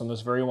focused on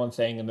this very one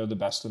thing, and they're the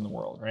best in the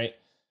world, right?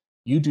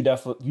 You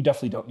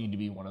definitely don't need to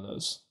be one of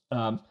those.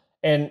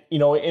 And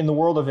in the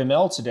world of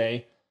ML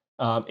today,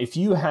 if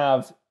you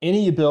have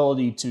any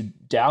ability to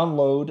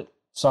download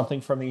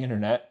something from the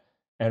internet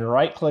and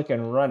right-click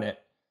and run it,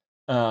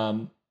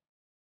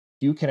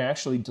 you can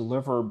actually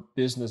deliver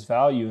business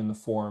value in the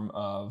form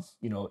of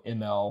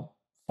ML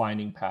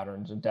finding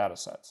patterns and data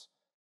sets.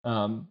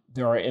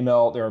 There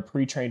are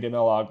pre-trained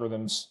ML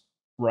algorithms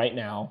right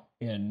now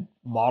in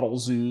model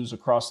zoos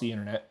across the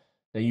internet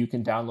that you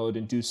can download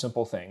and do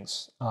simple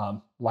things,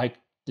 like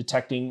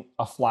detecting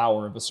a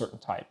flower of a certain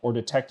type, or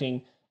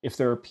detecting if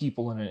there are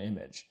people in an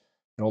image.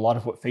 A lot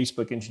of what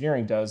Facebook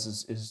engineering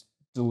does is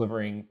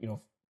delivering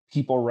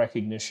people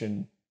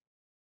recognition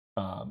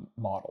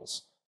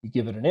models. You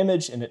give it an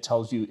image and it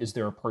tells you, is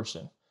there a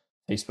person?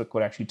 Facebook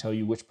would actually tell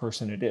you which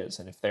person it is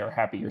and if they're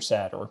happy or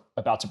sad or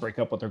about to break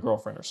up with their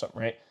girlfriend or something,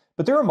 right?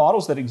 But there are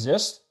models that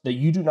exist that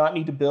you do not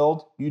need to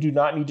build, you do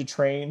not need to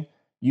train,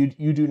 you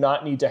do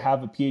not need to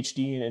have a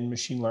PhD in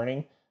machine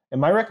learning. And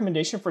my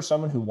recommendation for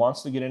someone who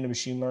wants to get into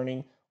machine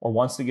learning, or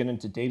wants to get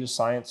into data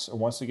science, or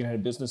wants to get into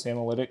business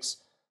analytics,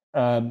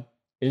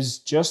 is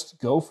just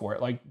go for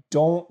it. Like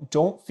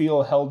don't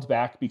feel held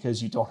back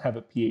because you don't have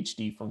a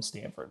PhD from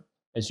Stanford,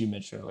 as you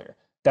mentioned earlier.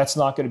 That's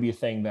not going to be a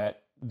thing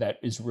that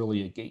is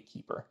really a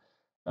gatekeeper.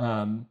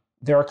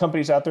 There are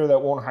companies out there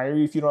that won't hire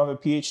you if you don't have a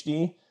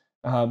PhD.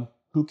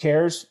 Who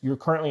cares? You're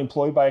currently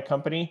employed by a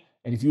company,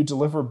 and if you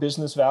deliver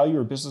business value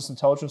or business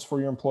intelligence for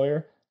your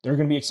employer, they're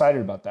going to be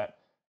excited about that.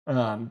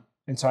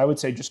 And so I would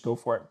say just go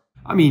for it.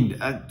 I mean,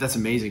 that's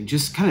amazing.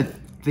 Just kind of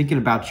thinking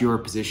about your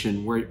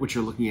position, what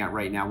you're looking at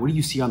right now, what do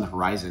you see on the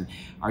horizon?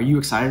 Are you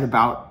excited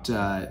about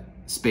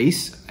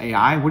space,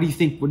 AI? What do you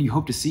think? What do you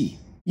hope to see?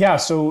 Yeah,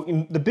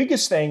 so the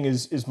biggest thing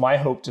is my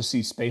hope to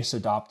see space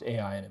adopt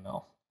AI and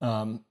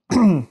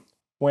ML.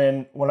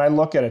 When I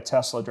look at a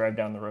Tesla drive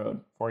down the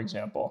road, for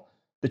example,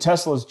 the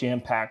Tesla is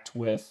jam-packed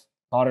with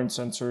modern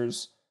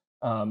sensors,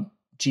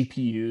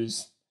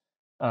 GPUs,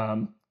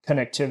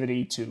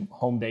 connectivity to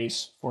home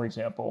base, for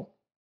example.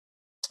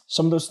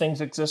 Some of those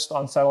things exist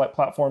on satellite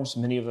platforms,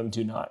 many of them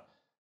do not.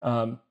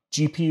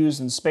 GPUs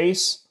in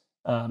space,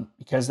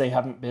 because they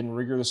haven't been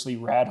rigorously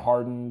rad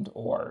hardened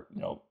or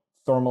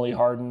thermally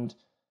hardened,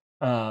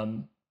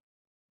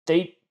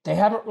 they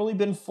haven't really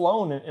been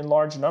flown in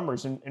large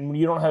numbers. And when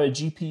you don't have a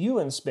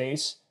GPU in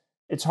space,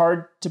 it's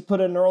hard to put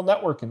a neural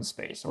network in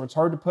space, or it's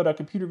hard to put a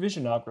computer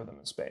vision algorithm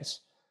in space.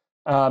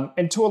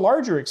 And to a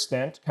larger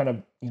extent, kind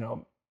of,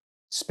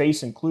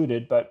 space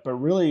included, but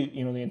really,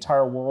 the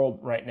entire world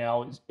right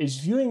now is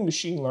viewing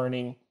machine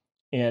learning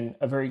in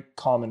a very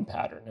common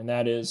pattern. And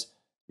that is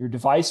your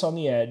device on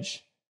the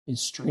edge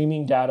is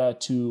streaming data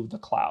to the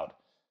cloud,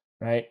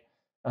 right?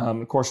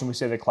 Of course, when we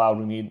say the cloud,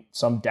 we mean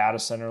some data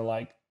center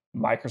like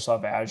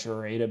Microsoft Azure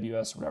or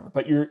AWS or whatever.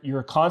 But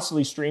you're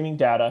constantly streaming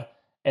data,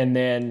 and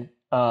then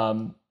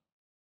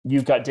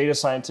you've got data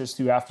scientists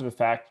who, after the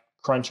fact,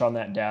 crunch on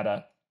that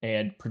data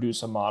and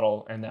produce a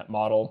model, and that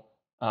model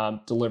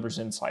delivers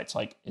insights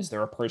like, is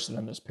there a person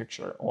in this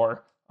picture,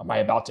 or am I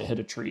about to hit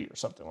a tree, or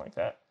something like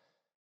that.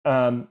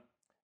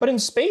 But in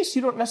space,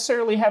 you don't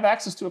necessarily have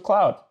access to a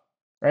cloud.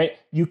 right?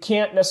 You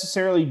can't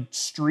necessarily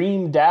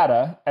stream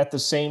data at the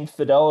same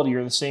fidelity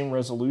or the same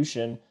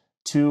resolution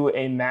to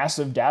a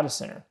massive data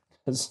center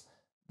because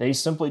they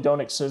simply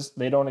don't exist.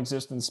 They don't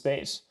exist in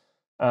space.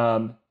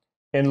 In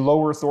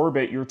low Earth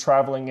orbit, you're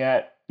traveling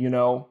at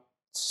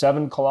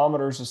 7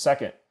 kilometers a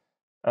second.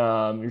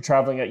 You're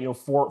traveling at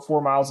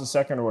 4 miles a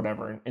second or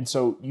whatever, and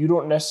so you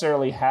don't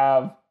necessarily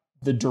have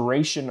the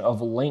duration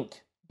of a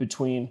link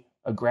between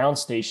a ground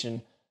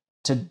station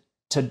to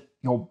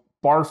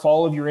barf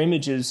all of your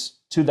images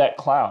to that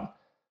cloud.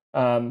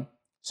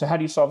 So how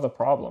do you solve the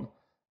problem?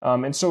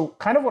 And so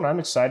kind of what I'm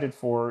excited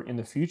for in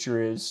the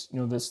future is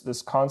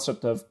this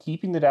concept of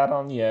keeping the data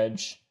on the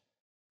edge,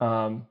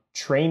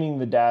 training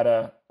the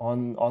data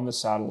on the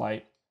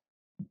satellite,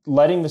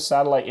 letting the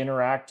satellite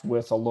interact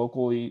with a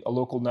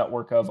local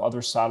network of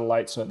other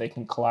satellites so that they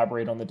can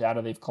collaborate on the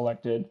data they've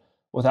collected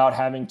without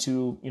having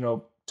to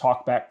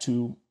talk back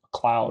to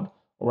cloud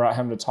or without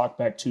having to talk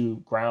back to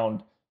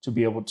ground to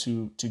be able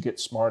to get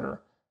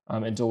smarter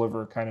and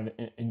deliver kind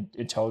of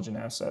intelligent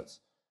assets.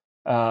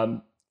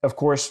 Of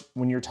course,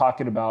 when you're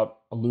talking about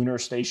a lunar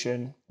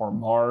station or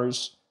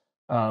Mars,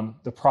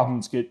 the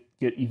problems get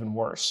even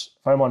worse.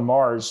 If I'm on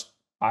Mars,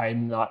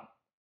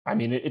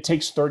 it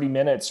takes 30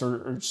 minutes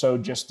or so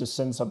just to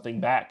send something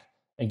back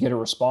and get a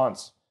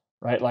response,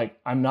 right? Like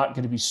I'm not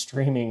going to be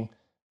streaming,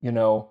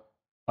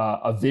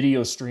 a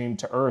video stream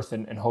to Earth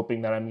and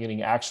hoping that I'm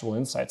getting actual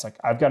insights. Like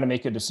I've got to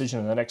make a decision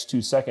in the next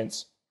 2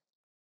 seconds.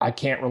 I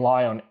can't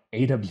rely on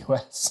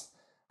AWS,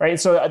 right?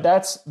 So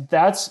that's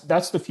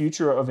the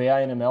future of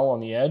AI and ML on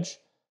the edge.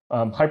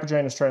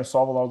 Hypergiant is trying to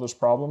solve a lot of those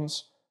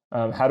problems.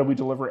 How do we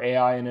deliver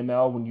AI and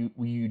ML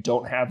when you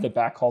don't have the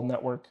backhaul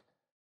network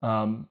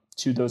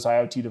to those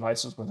IoT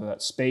devices, whether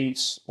that's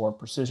space or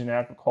precision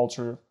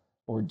agriculture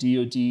or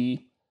DoD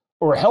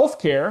or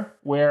healthcare,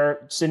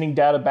 where sending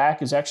data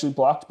back is actually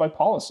blocked by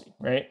policy,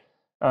 right?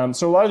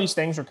 So a lot of these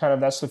things are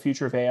that's the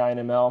future of AI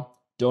and ML.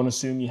 Don't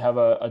assume you have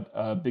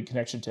a big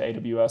connection to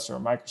AWS or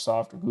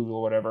Microsoft or Google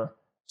or whatever.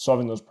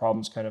 Solving those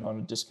problems kind of on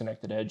a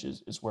disconnected edge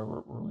is where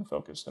we're really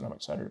focused, and I'm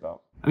excited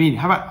about. I mean,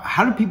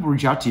 how do people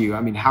reach out to you?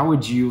 I mean, how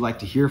would you like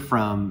to hear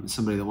from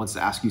somebody that wants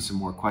to ask you some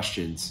more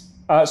questions?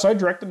 So I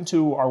direct them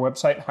to our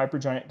website,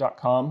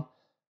 hypergiant.com.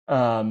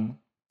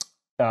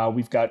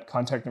 We've got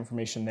contact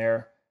information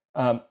there.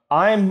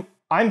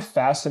 I'm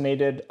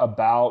fascinated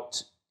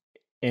about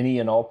any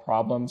and all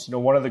problems.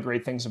 One of the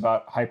great things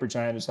about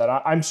Hypergiant is that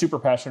I'm super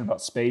passionate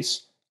about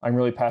space. I'm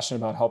really passionate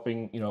about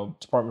helping,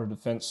 Department of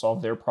Defense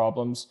solve their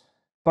problems.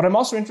 But I'm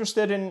also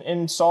interested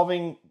in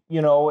solving,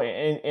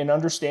 in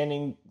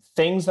understanding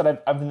things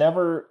that I've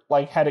never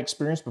had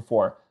experience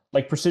before,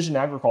 like precision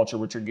agriculture,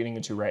 which you're getting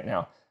into right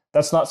now.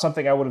 That's not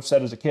something I would have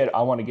said as a kid.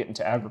 I want to get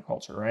into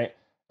agriculture, right?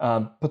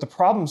 But the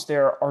problems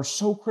there are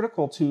so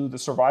critical to the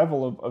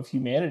survival of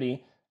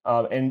humanity,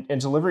 and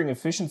delivering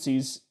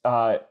efficiencies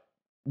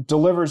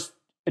delivers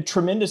a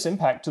tremendous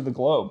impact to the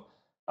globe.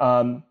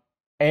 And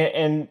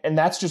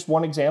that's just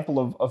one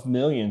example of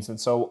millions.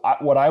 And so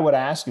what I would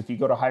ask, if you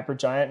go to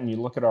Hypergiant and you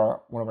look at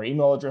one of our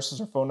email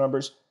addresses or phone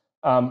numbers,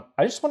 I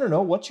just want to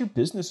know, what's your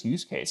business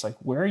use case? Like,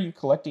 where are you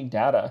collecting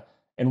data,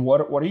 and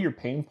what are your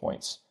pain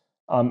points?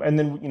 And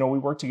then we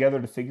work together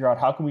to figure out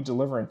how can we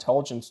deliver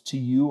intelligence to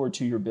you or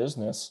to your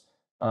business.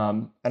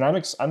 And I'm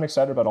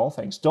excited about all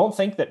things. Don't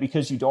think that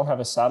because you don't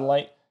have a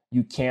satellite,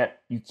 you can't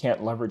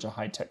leverage a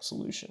high tech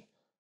solution.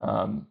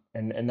 And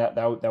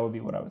that would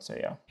be what I would say.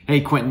 Yeah. Hey,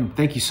 Quentin,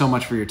 thank you so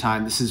much for your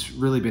time. This has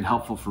really been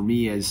helpful for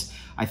me as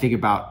I think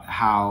about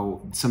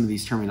how some of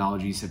these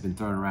terminologies have been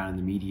thrown around in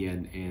the media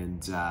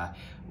and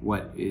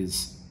what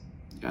is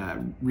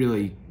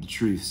really the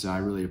truth. So I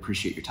really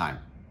appreciate your time.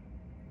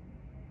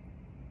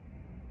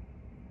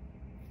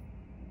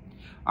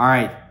 All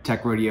right,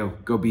 Tech Rodeo,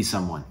 go be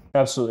someone.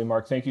 Absolutely,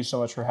 Mark. Thank you so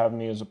much for having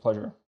me. It was a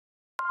pleasure.